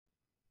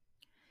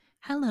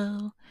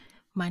Hello,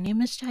 my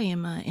name is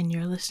Jaima, and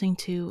you're listening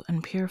to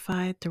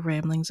Unpurified, the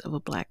Ramblings of a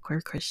Black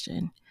Queer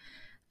Christian.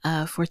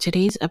 For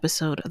today's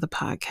episode of the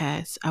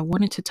podcast, I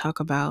wanted to talk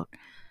about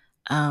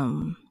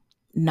um,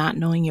 not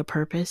knowing your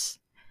purpose,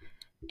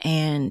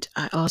 and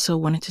I also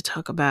wanted to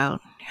talk about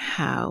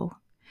how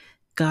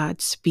God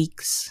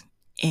speaks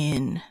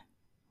in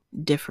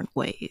different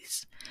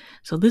ways.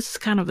 So this is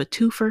kind of a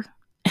twofer,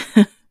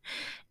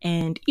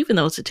 and even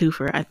though it's a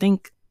twofer, I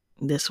think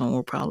this one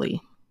will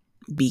probably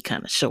be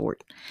kind of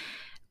short.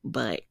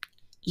 But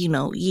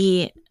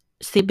yeah,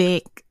 sit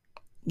back.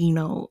 I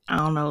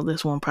don't know.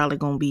 This one probably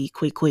gonna be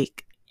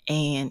quick,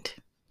 and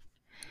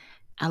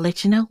I'll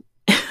let you know.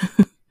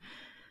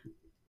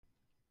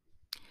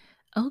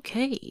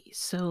 Okay,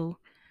 so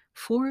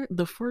for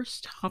the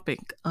first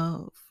topic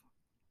of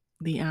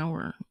the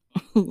hour,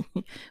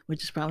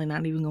 which is probably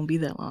not even gonna be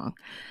that long,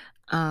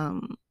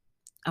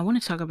 I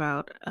want to talk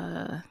about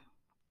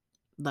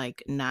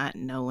like not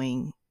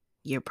knowing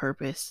your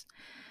purpose.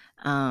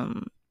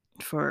 Um,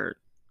 for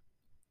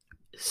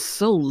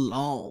so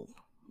long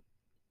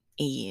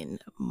in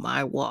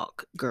my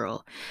walk,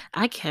 girl,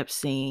 I kept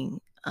seeing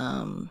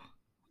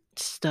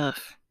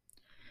stuff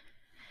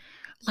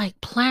like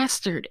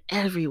plastered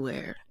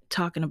everywhere,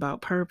 talking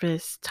about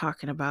purpose,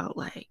 talking about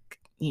like,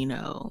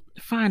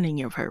 finding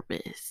your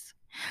purpose,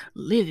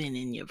 living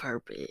in your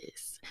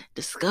purpose,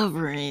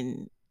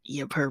 discovering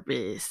your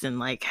purpose, and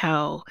like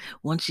how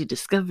once you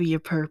discover your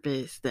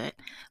purpose, that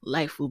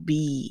life will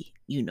be,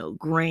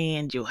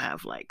 grand. You'll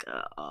have like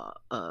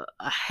a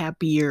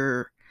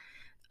happier,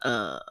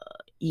 uh,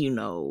 you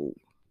know,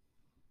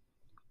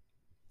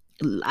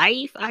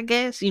 life, I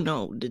guess,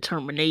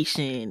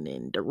 determination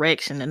and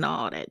direction and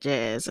all that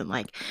jazz, and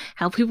like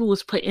how people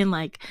was putting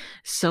like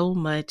so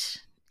much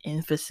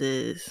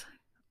emphasis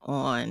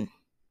on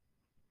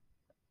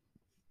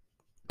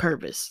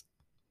purpose.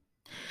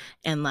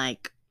 And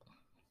like,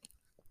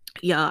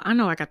 y'all, I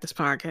know I got this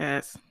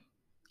podcast,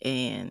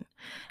 and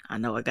I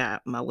know I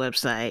got my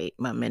website,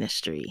 my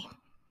ministry,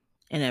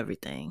 and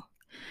everything.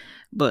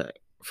 But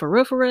for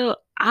real,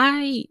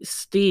 I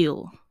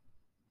still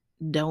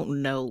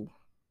don't know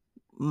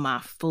my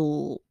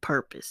full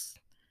purpose.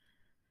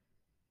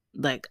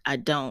 Like I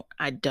don't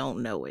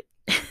know it.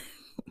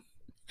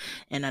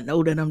 And I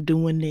know that I'm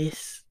doing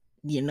this.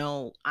 I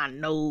know,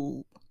 I'm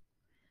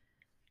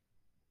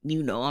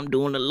doing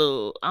something.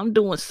 I'm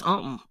doing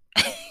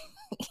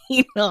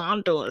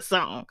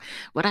something.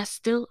 But I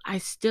still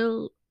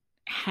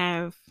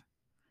have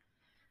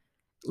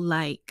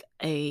like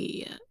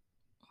I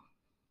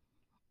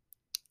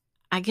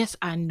guess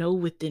I know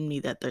within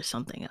me that there's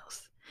something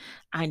else.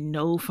 I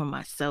know for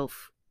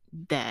myself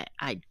that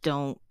I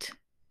don't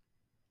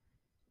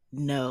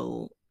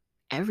know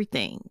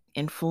everything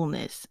in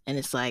fullness. And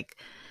it's like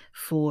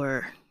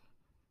for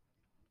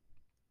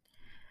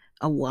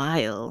a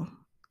while,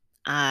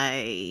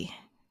 I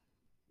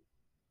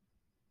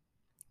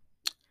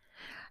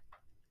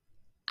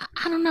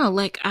I don't know,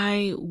 like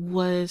I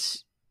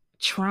was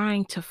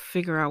trying to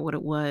figure out what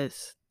it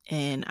was,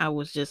 and I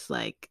was just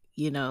like,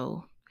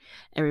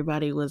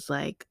 everybody was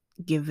like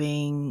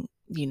giving,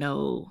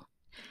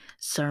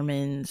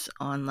 sermons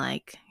on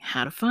like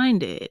how to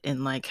find it,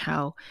 and like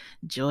how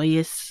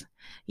joyous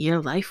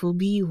your life will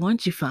be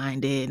once you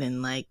find it,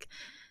 and like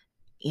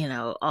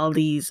all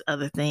these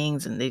other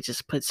things, and they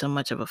just put so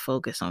much of a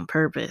focus on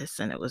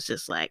purpose. And it was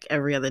just like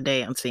every other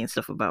day I'm seeing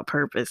stuff about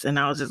purpose, and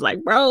I was just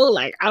like, bro,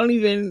 like I don't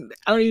even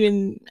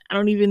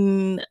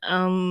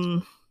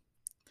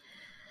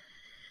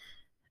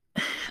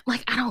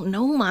like I don't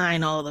know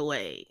mine all the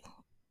way.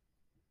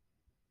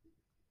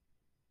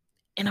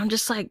 And I'm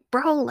just like,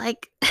 bro,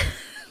 like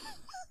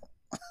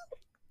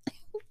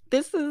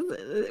this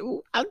is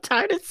I'm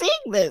tired of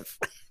seeing this.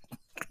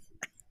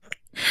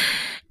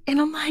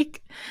 And I'm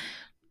like,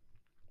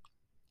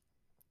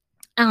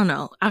 I don't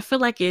know. I feel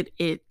like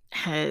it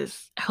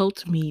has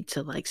helped me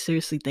to like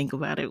seriously think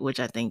about it, which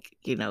I think,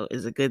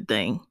 is a good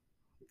thing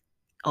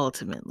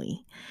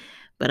ultimately.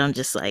 But I'm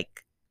just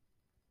like,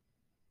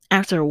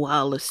 after a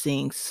while of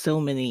seeing so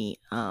many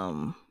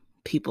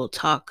people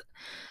talk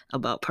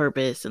about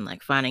purpose and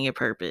like finding your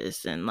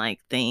purpose and like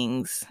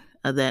things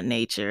of that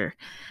nature,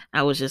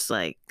 I was just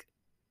like,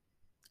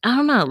 I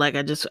don't know, like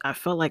I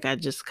felt like I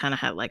just kind of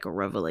had like a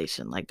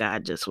revelation. Like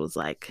God just was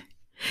like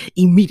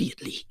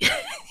immediately.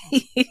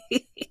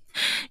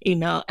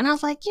 And I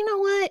was like, you know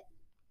what?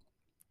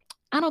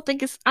 I don't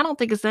think it's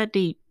that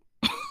deep.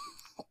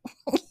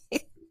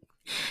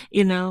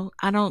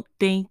 I don't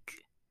think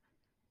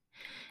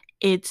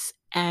it's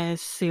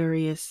as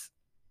serious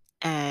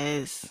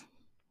as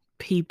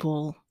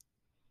people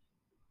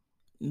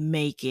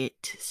make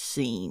it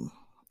seem.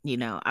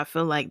 I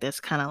feel like that's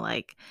kind of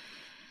like,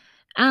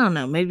 I don't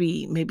know,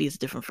 maybe it's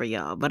different for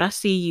y'all, but I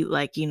see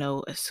like,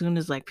 as soon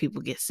as like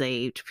people get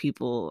saved,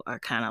 people are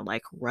kind of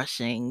like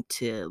rushing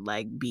to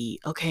like be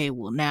okay,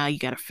 well now you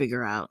got to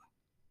figure out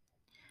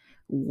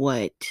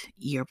what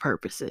your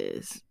purpose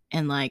is.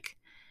 And like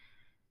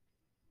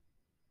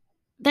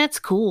that's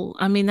cool.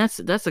 I mean, that's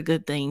a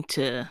good thing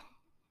to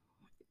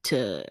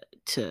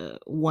to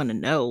want to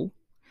know.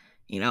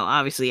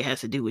 Obviously it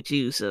has to do with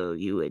you, so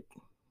you would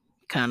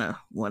kind of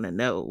want to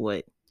know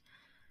what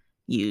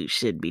you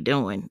should be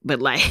doing.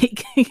 But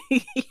like,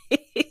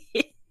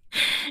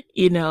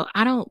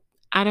 I don't,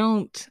 I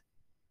don't,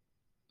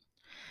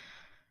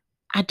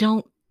 I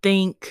don't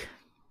think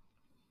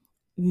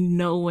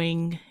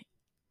knowing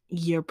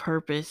your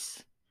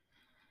purpose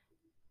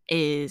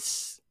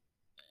is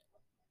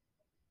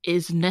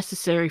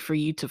necessary for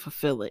you to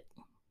fulfill it.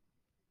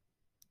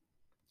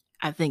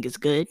 I think it's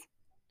good.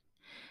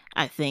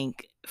 I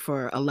think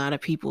for a lot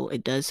of people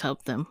it does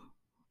help them.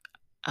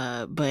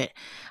 But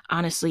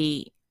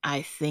honestly,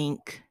 I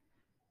think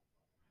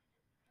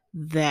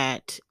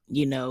that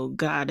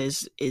God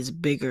is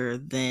bigger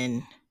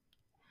than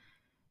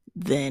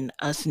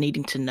us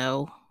needing to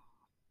know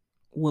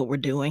what we're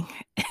doing.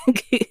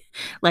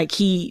 Like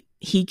he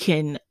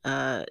can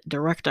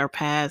direct our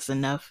paths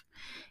enough.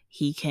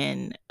 He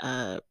can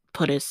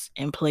put us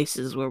in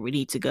places where we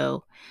need to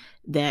go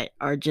that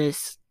are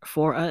just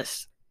for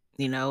us,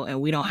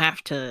 and we don't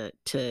have to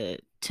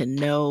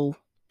know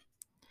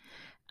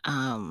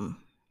um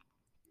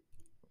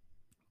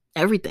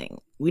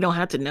everything. We don't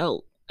have to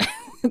know.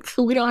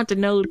 We don't have to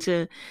know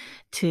to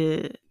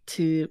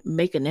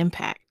make an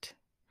impact.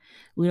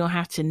 We don't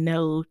have to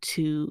know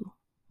to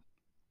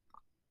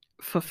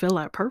fulfill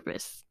our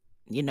purpose.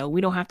 We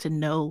don't have to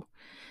know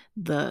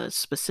the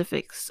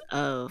specifics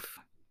of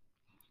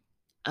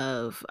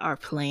our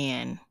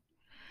plan,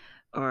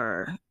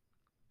 or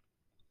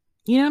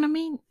you know what I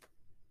mean?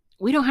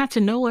 We don't have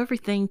to know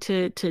everything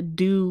to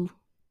do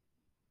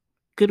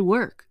good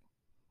work.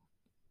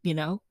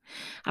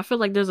 I feel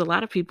like there's a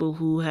lot of people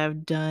who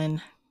have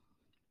done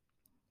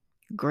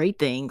great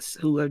things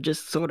who have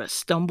just sort of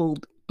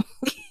stumbled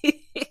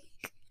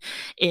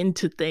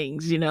into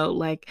things,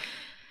 like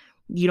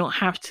you don't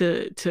have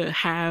to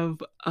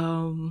have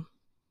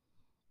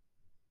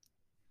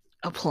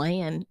a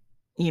plan,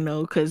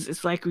 because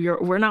it's like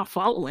we're not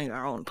following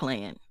our own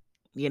plan.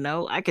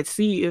 I could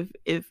see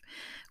if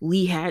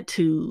we had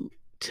to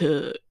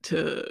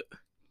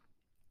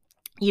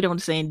I'm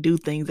saying, do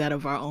things out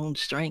of our own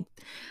strength,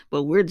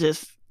 but we're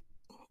just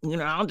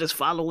I'm just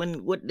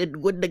following what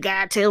the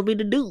guy tell me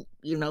to do,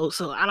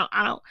 so I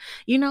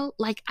don't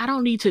like I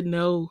don't need to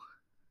know.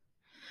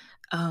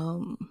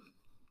 um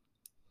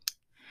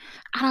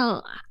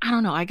I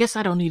don't know. I guess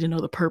I don't need to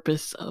know the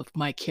purpose of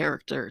my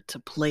character to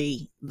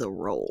play the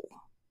role.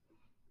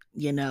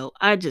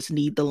 I just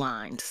need the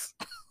lines.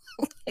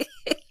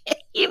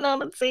 You know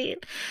what I'm saying?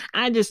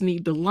 I just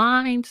need the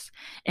lines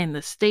and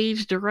the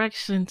stage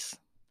directions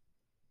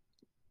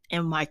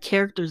and my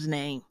character's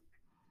name.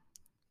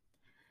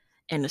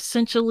 And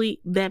essentially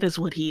that is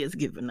what he has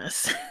given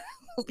us.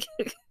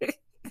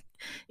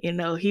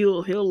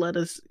 He'll let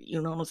us,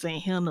 what I'm saying,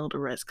 he'll know the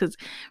rest. Because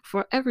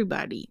for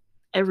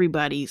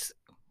everybody's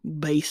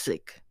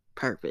basic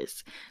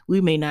purpose,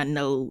 we may not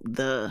know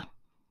the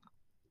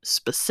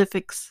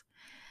specifics,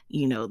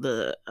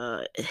 the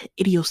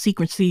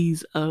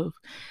idiosyncrasies of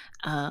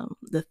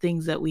the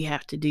things that we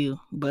have to do,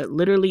 but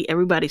literally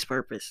everybody's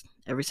purpose,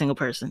 every single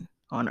person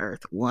on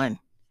earth, one,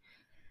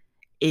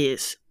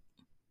 is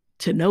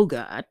to know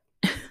God,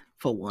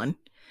 for one,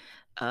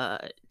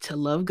 to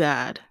love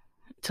God,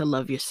 to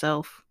love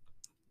yourself,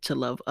 to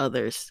love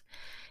others,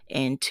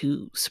 and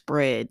to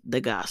spread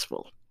the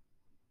gospel.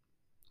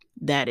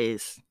 That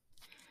is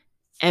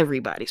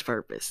everybody's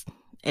purpose.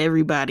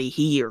 Everybody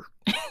here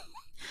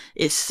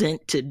is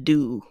sent to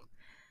do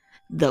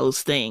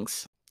those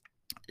things.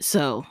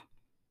 So,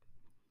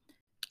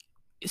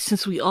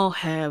 since we all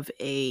have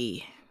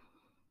a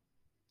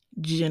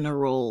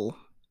general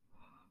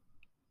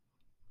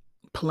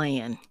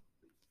plan,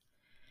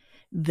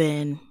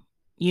 then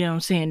what I'm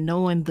saying,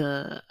 knowing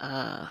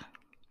the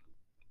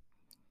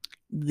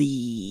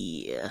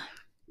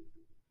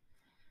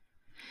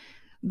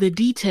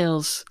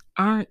details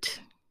aren't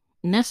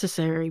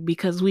necessary,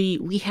 because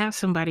we have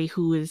somebody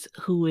who is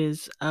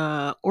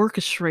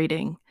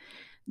orchestrating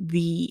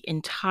the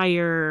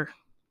entire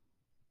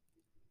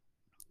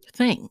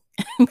thing.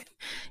 And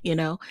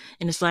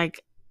it's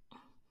like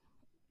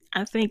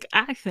I think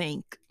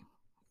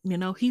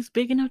he's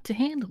big enough to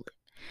handle it.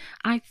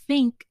 I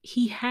think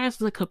he has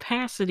the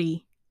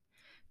capacity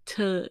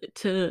to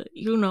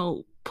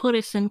put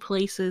us in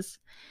places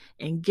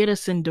and get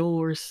us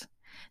indoors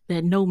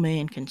that no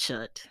man can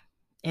shut,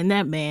 and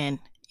that man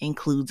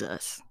includes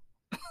us.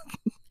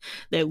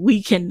 That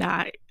we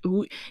cannot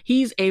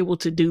he's able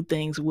to do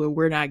things where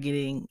we're not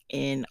getting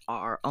in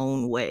our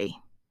own way.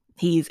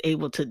 He's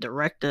able to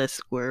direct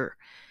us where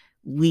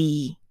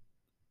we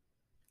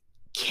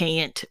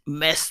can't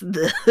mess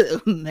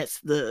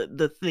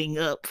the thing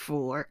up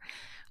for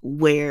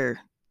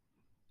where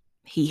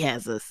he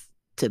has us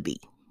to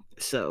be.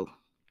 So,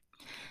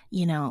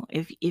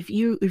 if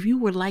you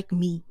were like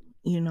me,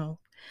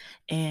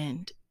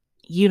 and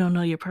you don't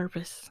know your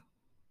purpose,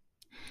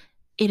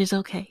 it is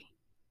okay.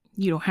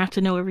 You don't have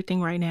to know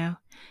everything right now.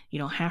 You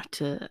don't have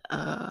to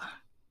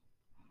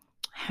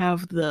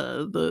have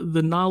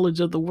the knowledge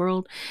of the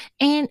world.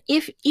 And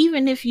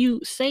even if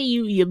you say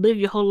you live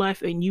your whole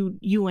life and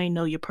you ain't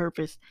know your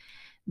purpose,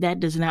 that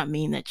does not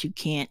mean that you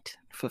can't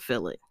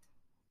fulfill it,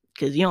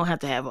 because you don't have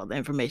to have all the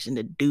information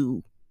to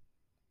do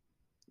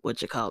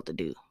what you're called to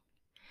do.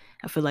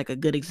 I feel like a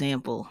good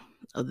example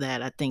of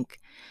that, I think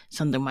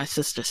something my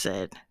sister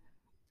said.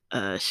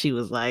 She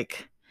was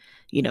like,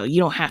 you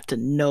don't have to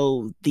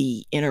know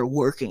the inner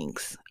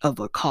workings of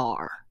a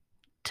car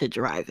to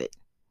drive it.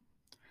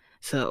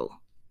 So,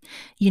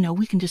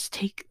 we can just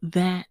take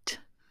that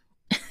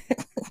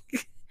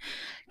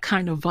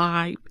kind of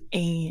vibe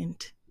and,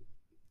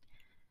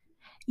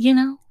 you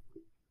know,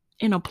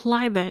 and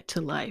apply that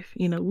to life.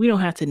 We don't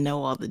have to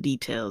know all the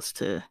details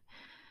to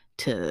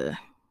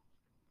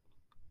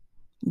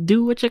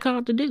do what you're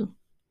called to do.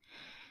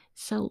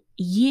 So,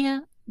 yeah,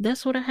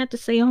 that's what I had to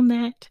say on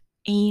that.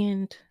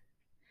 And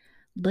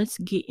let's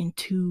get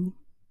into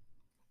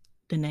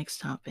the next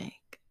topic.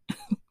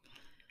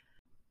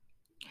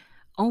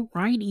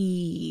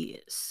 Alrighty.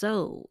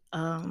 So,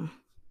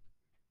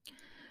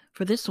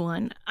 for this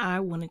one, I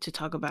wanted to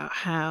talk about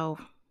how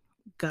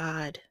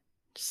God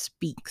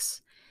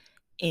speaks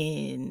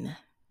in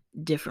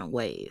different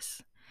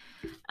ways.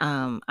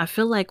 I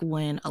feel like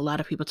when a lot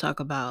of people talk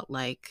about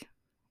like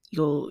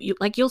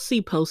you'll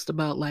see posts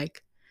about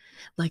like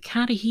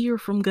how to hear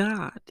from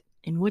God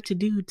and what to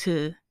do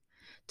to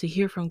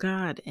hear from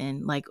God,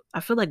 and like I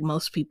feel like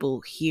most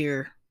people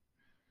hear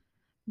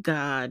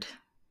God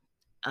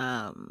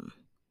um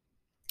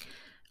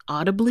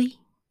audibly.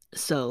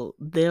 So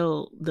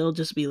they'll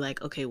just be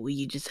like, okay, well,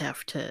 you just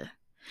have to,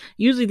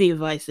 usually the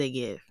advice they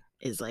give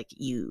is like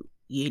you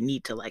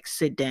need to like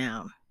sit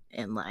down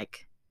and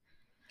like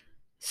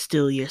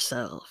still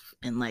yourself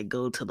and like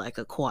go to like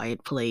a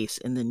quiet place,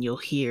 and then you'll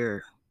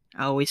hear,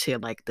 I always hear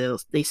like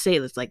they say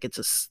it's like it's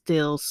a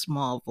still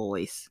small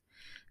voice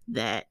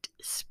that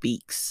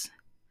speaks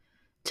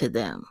to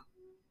them,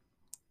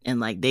 and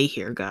like they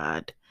hear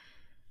God.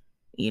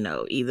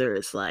 Either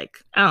it's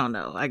like, I don't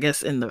know, I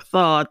guess in their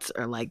thoughts,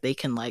 or like they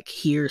can like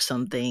hear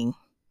something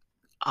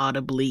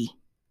audibly.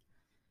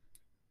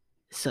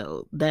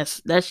 So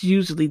that's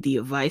usually the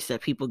advice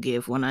that people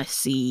give when I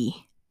see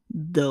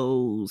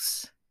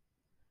those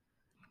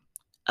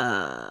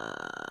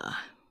uh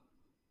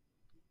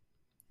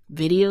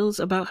videos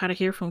about how to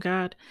hear from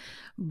God.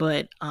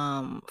 But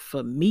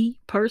for me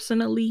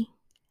personally,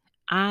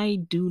 I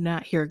do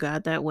not hear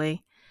God that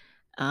way.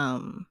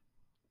 Um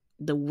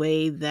the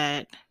way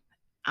that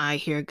I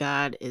hear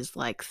God is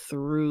like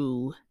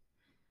through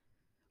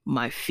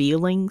my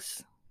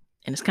feelings,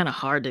 and it's kind of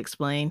hard to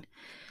explain,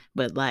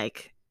 but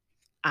like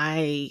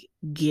I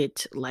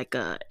get like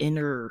a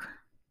inner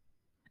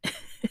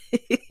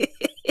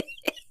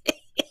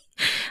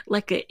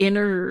like an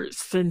inner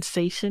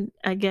sensation,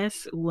 I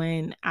guess,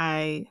 when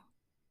I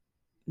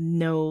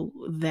know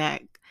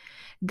that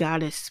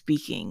God is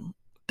speaking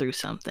through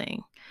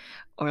something.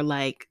 Or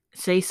like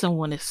say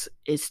someone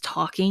is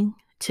talking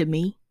to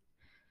me,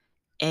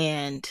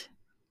 and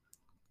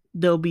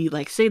they'll be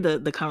like, say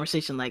the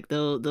conversation, like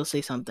they'll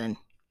say something,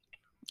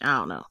 I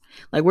don't know,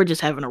 like we're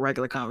just having a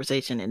regular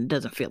conversation and it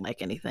doesn't feel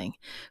like anything,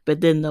 but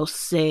then they'll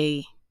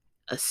say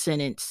a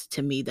sentence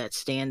to me that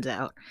stands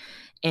out,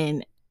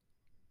 and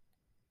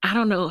I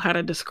don't know how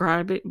to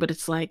describe it, but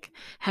it's like,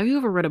 have you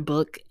ever read a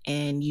book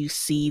and you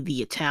see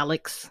the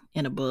italics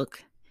in a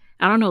book?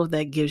 I don't know if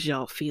that gives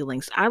y'all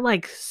feelings. I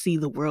like see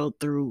the world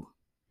through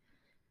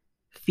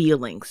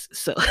feelings.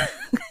 So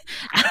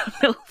I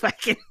don't know if I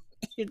can,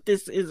 if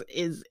this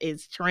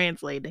is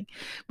translating,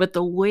 but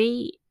the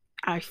way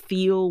I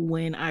feel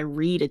when I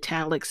read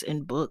italics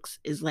in books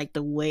is like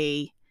the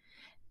way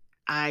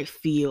I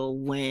feel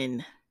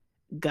when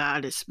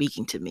God is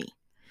speaking to me.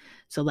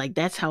 So like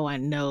that's how I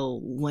know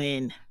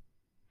when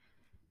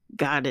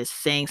God is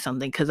saying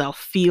something, because I'll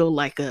feel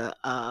like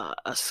a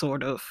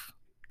sort of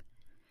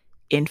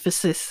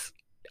emphasis,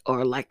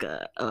 or like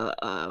a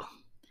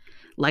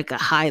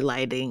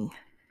highlighting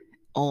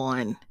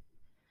on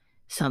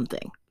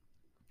something.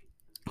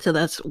 So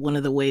that's one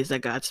of the ways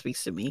that God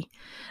speaks to me.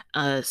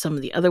 Some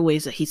of the other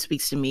ways that He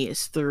speaks to me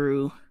is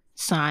through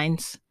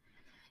signs.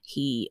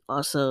 He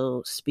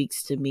also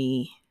speaks to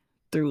me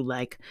through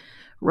like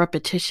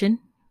repetition.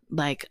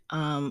 Like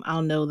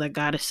I'll know that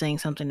God is saying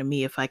something to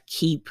me if I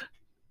keep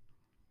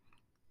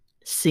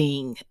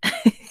seeing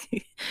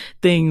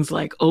things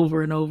like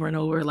over and over and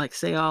over. Like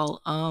say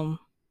I'll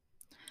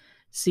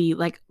see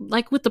like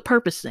with the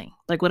purpose thing,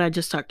 like what I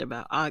just talked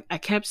about. I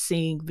kept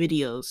seeing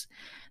videos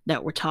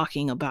that were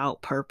talking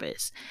about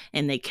purpose,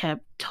 and they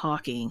kept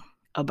talking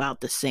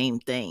about the same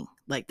thing.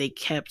 Like they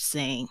kept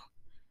saying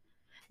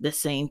the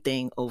same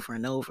thing over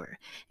and over.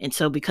 And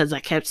so because I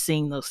kept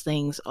seeing those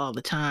things all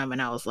the time, and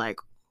I was like,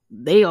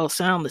 they all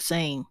sound the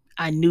same,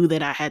 I knew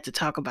that I had to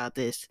talk about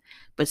this,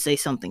 but say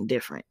something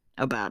different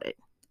about it.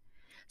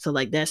 So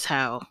like that's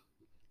how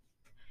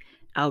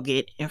I'll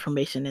get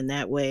information in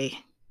that way.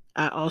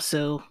 I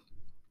also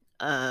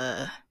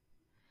uh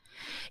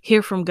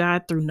hear from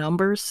God through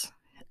numbers.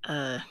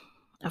 I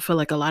feel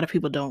like a lot of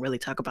people don't really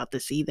talk about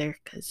this either,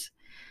 because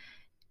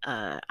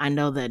I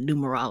know that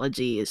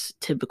numerology is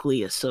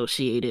typically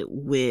associated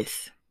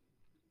with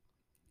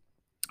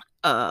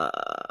uh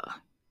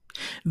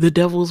the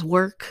devil's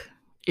work,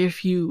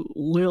 if you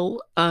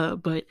will.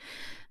 But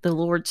the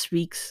Lord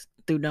speaks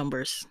through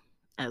numbers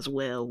as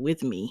well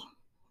with me.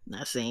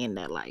 Not saying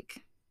that,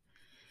 like,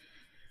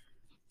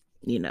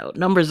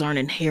 numbers aren't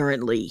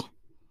inherently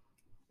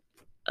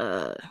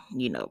uh,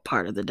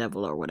 part of the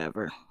devil or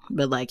whatever.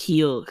 But like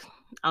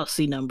I'll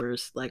see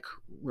numbers, like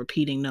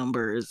repeating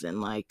numbers,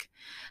 and like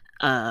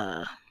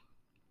uh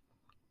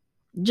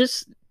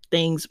just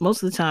things.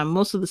 Most of the time,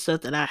 most of the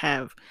stuff that I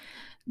have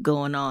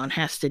going on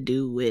has to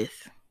do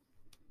with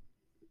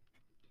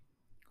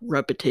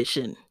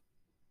repetition,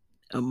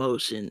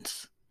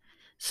 emotions,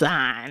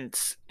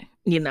 signs,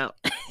 you know.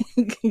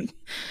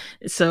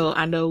 So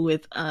I know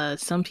with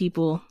some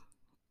people,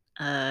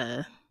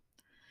 uh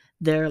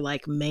their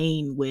like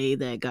main way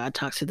that God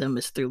talks to them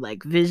is through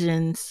like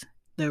visions.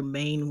 Their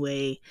main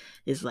way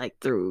is like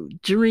through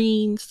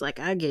dreams. Like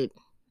I get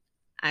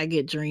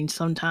dreams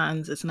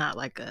sometimes. It's not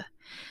like a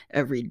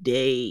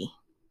everyday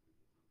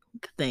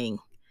thing,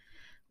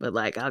 but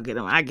like I get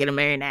them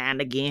every now and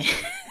again.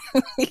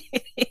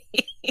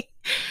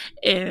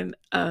 And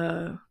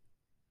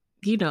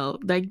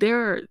like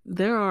there's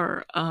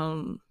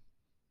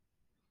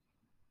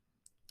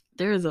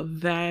a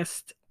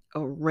vast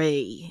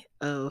array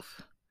of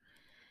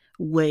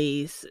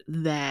ways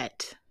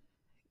that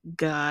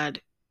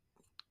God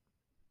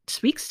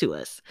speaks to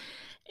us.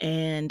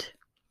 And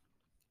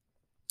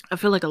I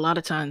feel like a lot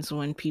of times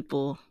when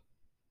people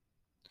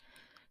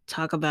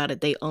talk about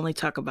it, they only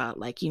talk about,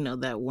 like,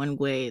 that one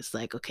way. It's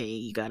like, okay,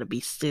 you got to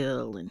be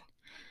still and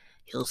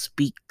he'll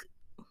speak,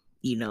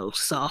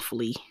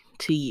 softly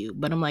to you.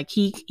 But I'm like,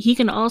 he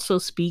can also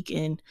speak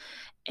in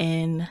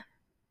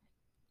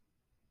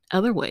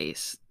other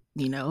ways,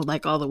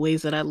 like all the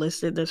ways that I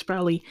listed. There's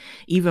probably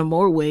even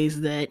more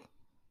ways that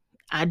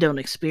I don't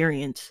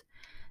experience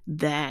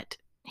that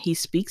he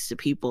speaks to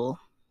people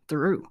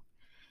through.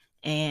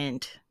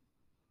 And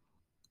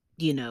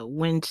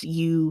when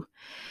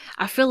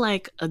I feel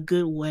like a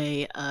good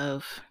way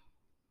of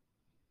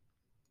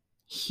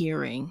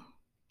hearing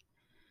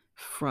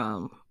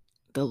from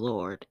the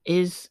Lord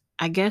is,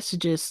 I guess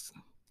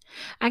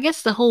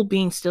the whole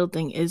being still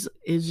thing is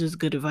just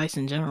good advice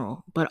in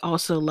general, but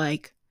also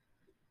like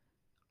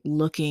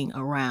looking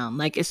around.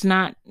 Like, it's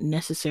not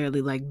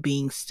necessarily like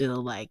being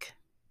still, like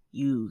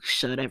you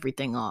shut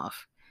everything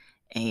off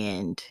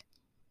and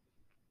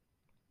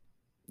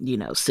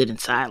sit in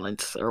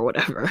silence or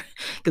whatever.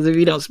 Because if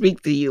he don't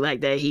speak to you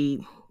like that,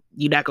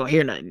 you're not gonna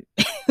hear nothing.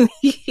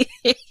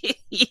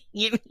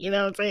 You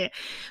know what I'm saying?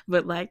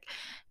 But like,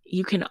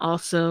 you can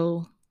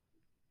also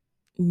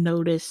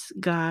notice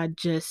God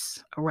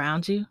just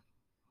around you.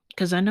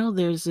 Because I know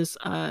there's this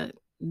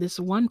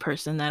one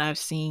person that I've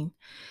seen,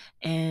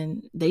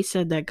 and they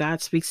said that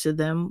God speaks to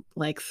them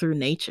like through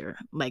nature.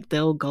 Like,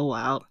 they'll go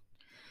out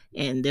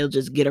and they'll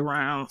just get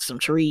around some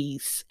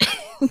trees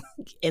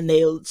and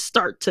they'll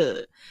start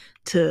to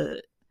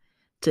to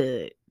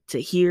to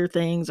hear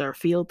things or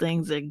feel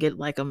things and get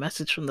like a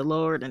message from the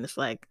Lord. And it's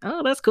like,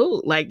 oh, that's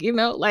cool. Like,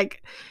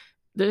 like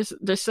there's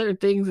certain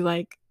things,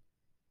 like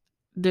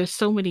there's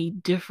so many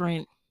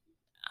different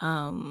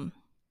um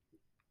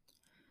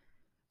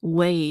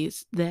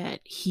ways that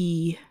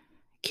he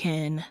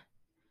can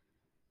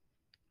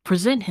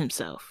present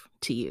himself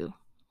to you.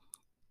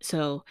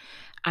 So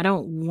I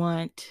don't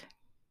want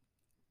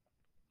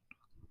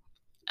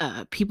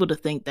people to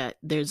think that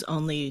there's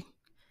only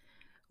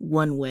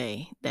one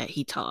way that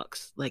he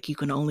talks. Like, you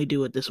can only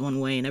do it this one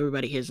way and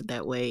everybody hears it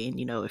that way. And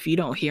if you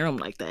don't hear him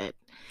like that,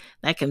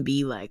 that can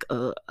be like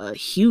a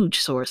huge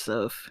source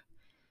of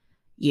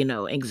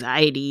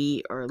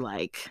anxiety, or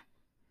like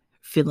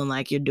feeling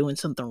like you're doing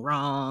something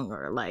wrong,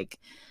 or like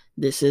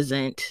this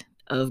isn't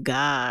of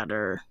God,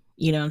 or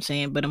you know what I'm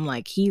saying. But I'm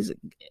like,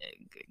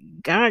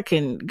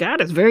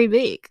 God is very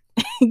big.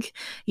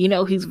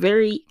 He's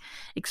very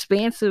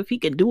expansive. He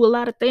can do a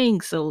lot of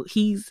things. So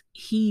he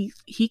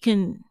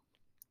can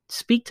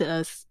speak to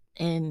us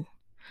in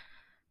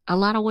a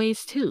lot of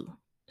ways too.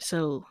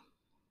 So,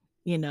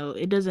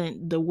 it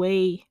doesn't, the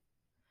way,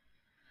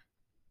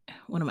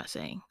 what am I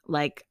saying?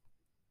 Like,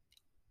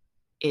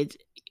 it's,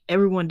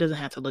 everyone doesn't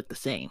have to look the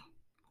same.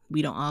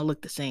 We don't all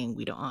look the same.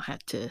 We don't all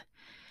have to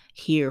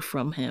hear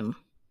from him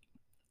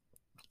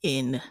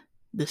in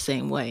the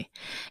same way.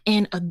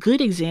 And a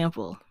good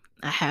example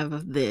I have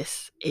of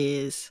this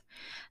is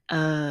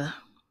my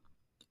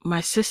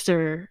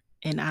sister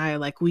and I,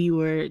 like, we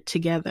were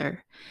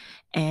together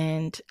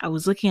and I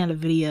was looking at a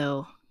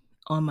video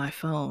on my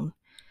phone,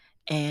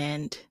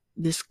 and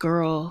this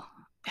girl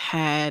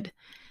had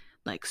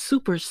like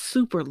super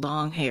super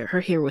long hair.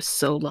 Her hair was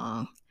so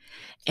long,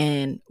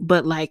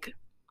 but like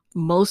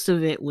most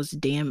of it was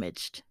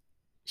damaged.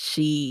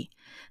 She,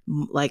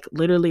 like,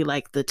 literally,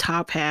 like the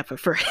top half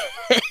of her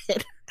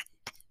head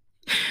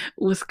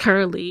was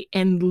curly,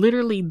 and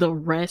literally the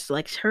rest,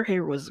 like, her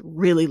hair was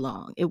really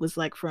long. It was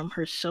like from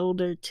her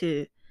shoulder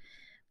to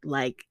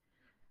like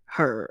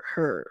her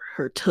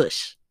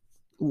tush.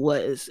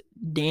 was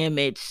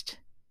damaged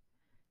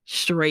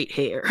straight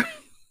hair.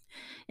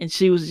 And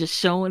she was just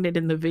showing it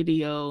in the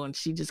video, and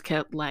she just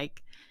kept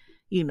like,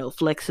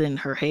 flexing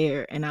her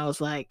hair. And I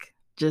was like,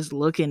 just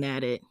looking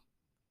at it.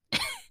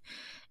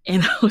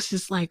 And I was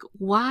just like,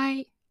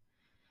 why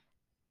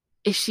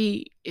is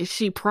she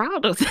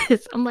proud of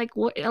this? I'm like,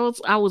 what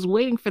else? I was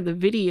waiting for the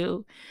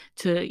video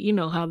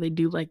to, how they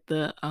do like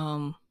the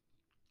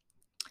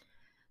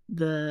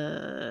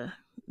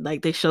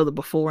like they show the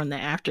before and the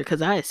after,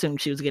 because I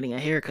assumed she was getting a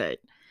haircut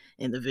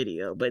in the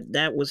video, but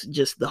that was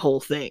just the whole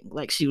thing.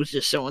 Like she was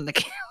just showing the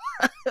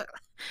camera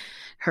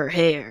her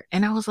hair.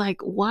 And I was like,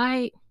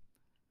 why?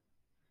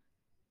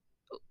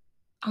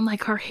 I'm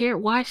like, her hair,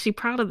 why is she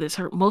proud of this?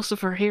 Most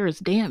of her hair is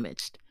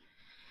damaged.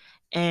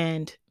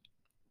 And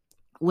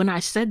when I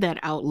said that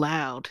out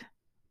loud,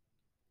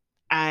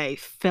 I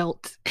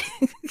felt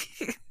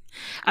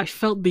I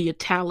felt the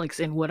italics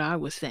in what I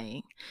was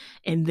saying.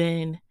 And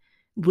then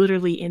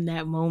literally in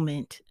that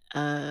moment,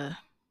 my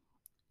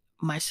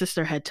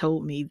sister had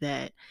told me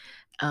that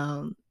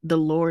the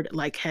Lord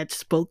like had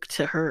spoke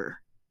to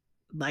her,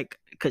 like,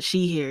 because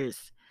she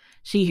hears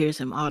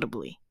him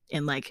audibly.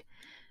 And like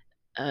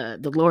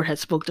the Lord had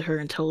spoke to her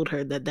and told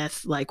her that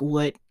that's like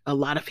what a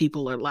lot of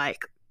people are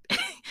like.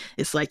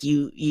 It's like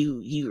you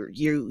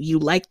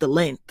like the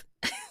length,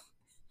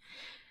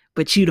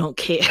 but you don't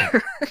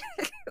care.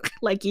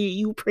 Like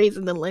you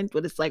praising the length,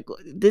 but it's like,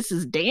 this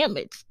is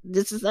damage.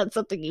 This is not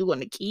something you want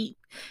to keep.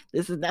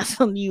 This is not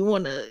something you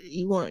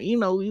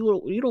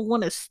don't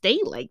want to stay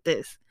like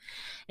this.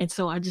 And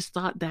so I just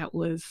thought that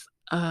was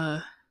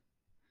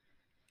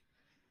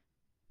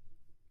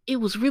it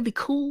was really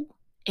cool.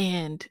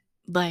 And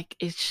like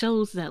it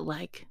shows that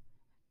like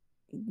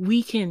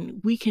we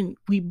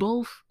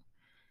both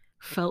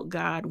felt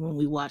God when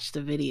we watched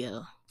the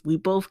video. We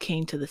both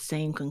came to the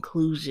same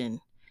conclusion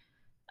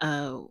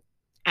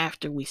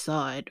after we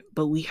saw it,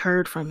 but we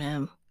heard from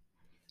him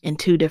in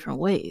two different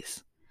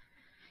ways.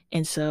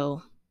 And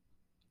so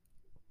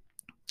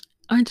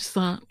I just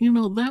thought,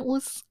 that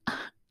was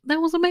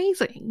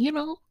amazing,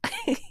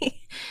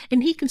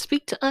 and he can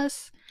speak to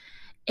us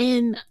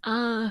in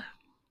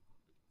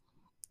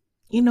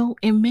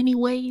in many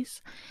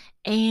ways,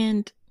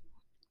 and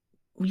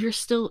you're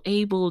still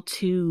able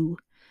to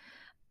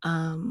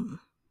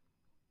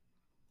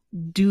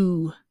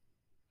do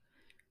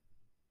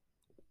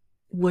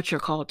what you're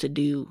called to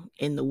do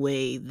in the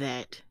way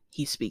that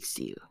he speaks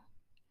to you.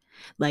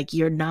 Like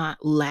you're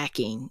not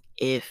lacking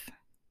if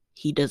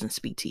he doesn't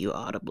speak to you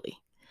audibly.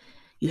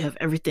 You have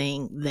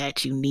everything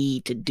that you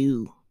need to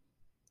do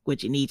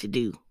what you need to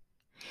do,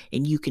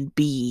 and you can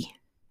be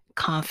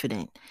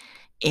confident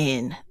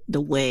in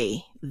the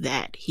way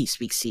that he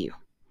speaks to you.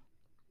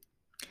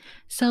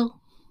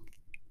 So,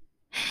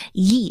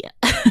 yeah.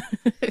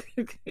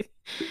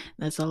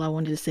 That's all I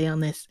wanted to say on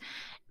this.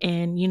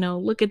 And,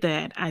 look at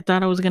that. I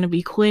thought I was going to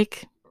be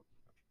quick.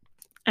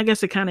 I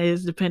guess it kind of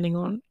is, depending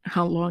on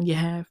how long you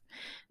have.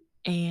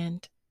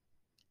 And,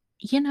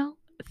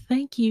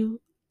 thank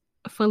you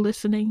for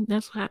listening.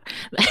 That's what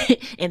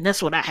and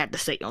that's what I had to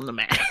say on the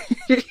matter.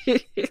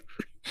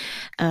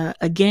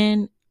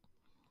 Again,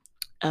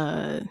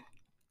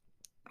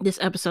 this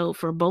episode,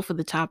 for both of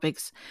the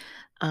topics,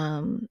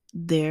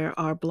 there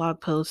are blog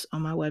posts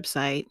on my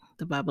website,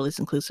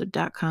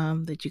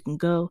 thebiblesinclusive.com, that you can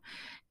go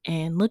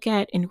and look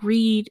at and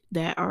read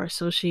that are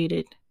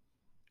associated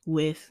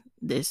with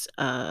this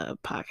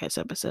podcast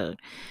episode.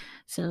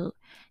 So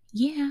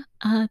yeah,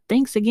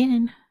 thanks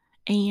again,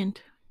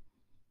 and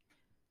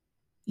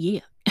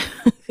yeah.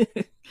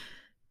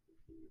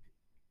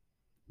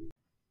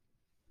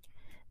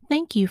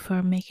 Thank you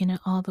for making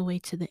it all the way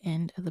to the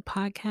end of the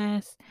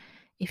podcast.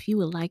 If you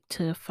would like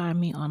to find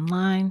me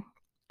online,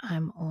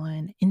 I'm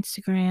on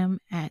Instagram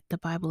at The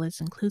Bible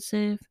is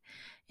Inclusive,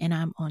 and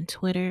I'm on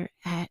Twitter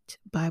at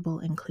Bible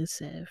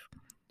Inclusive.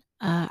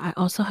 I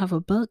also have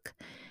a book.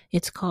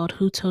 It's called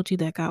Who Told You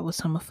That God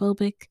Was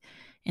Homophobic?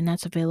 And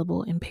that's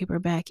available in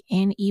paperback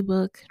and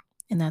ebook.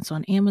 And that's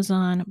on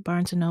Amazon,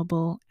 Barnes &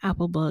 Noble,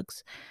 Apple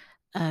Books,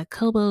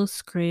 Kobo,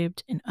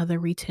 Scribd, and other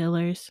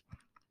retailers.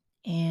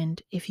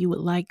 And if you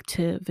would like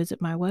to visit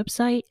my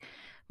website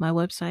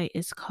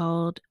is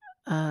called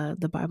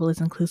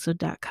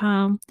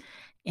thebiblesinclusive.com,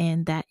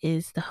 and that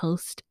is the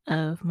host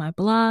of my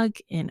blog.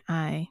 And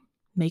I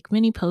make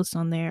many posts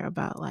on there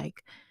about the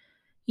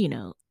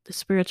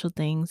spiritual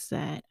things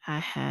that I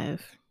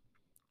have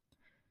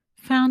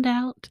found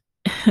out.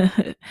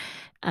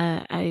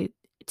 I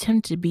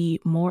tend to be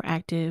more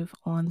active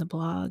on the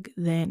blog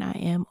than I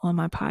am on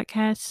my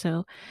podcast.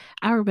 So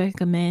I would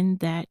recommend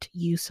that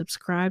you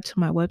subscribe to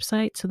my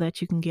website so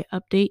that you can get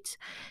updates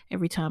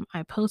every time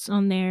I post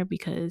on there,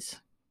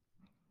 because,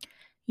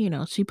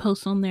 she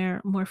posts on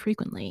there more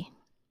frequently.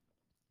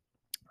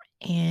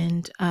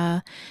 And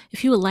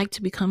if you would like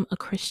to become a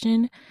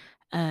Christian,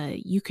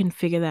 you can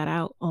figure that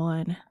out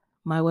on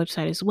my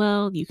website as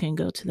well. You can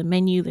go to the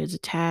menu, there's a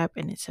tab,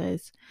 and it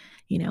says,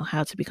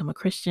 how to become a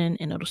Christian,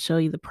 and it'll show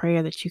you the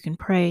prayer that you can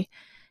pray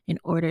in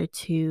order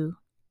to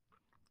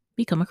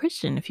become a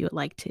Christian if you would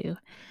like to.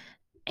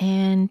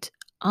 And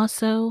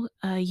Also,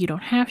 you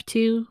don't have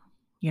to,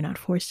 you're not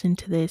forced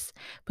into this,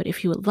 but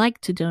if you would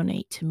like to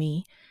donate to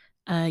me,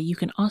 you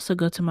can also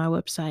go to my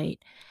website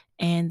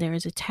and there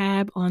is a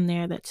tab on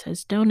there that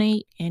says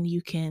donate, and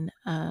you can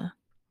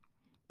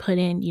put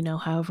in,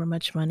 however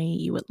much money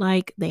you would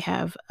like. They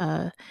have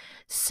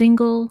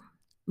single,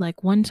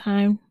 like one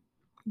time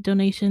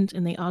donations,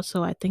 and they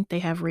also, I think they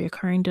have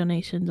reoccurring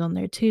donations on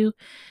there too.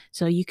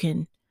 So you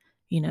can,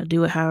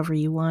 do it however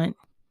you want,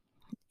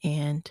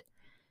 and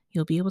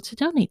you'll be able to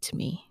donate to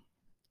me.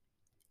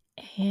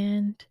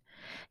 And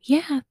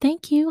yeah,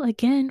 thank you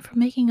again for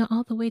making it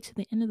all the way to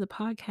the end of the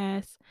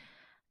podcast.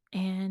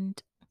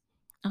 And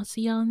I'll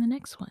see y'all in the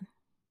next one.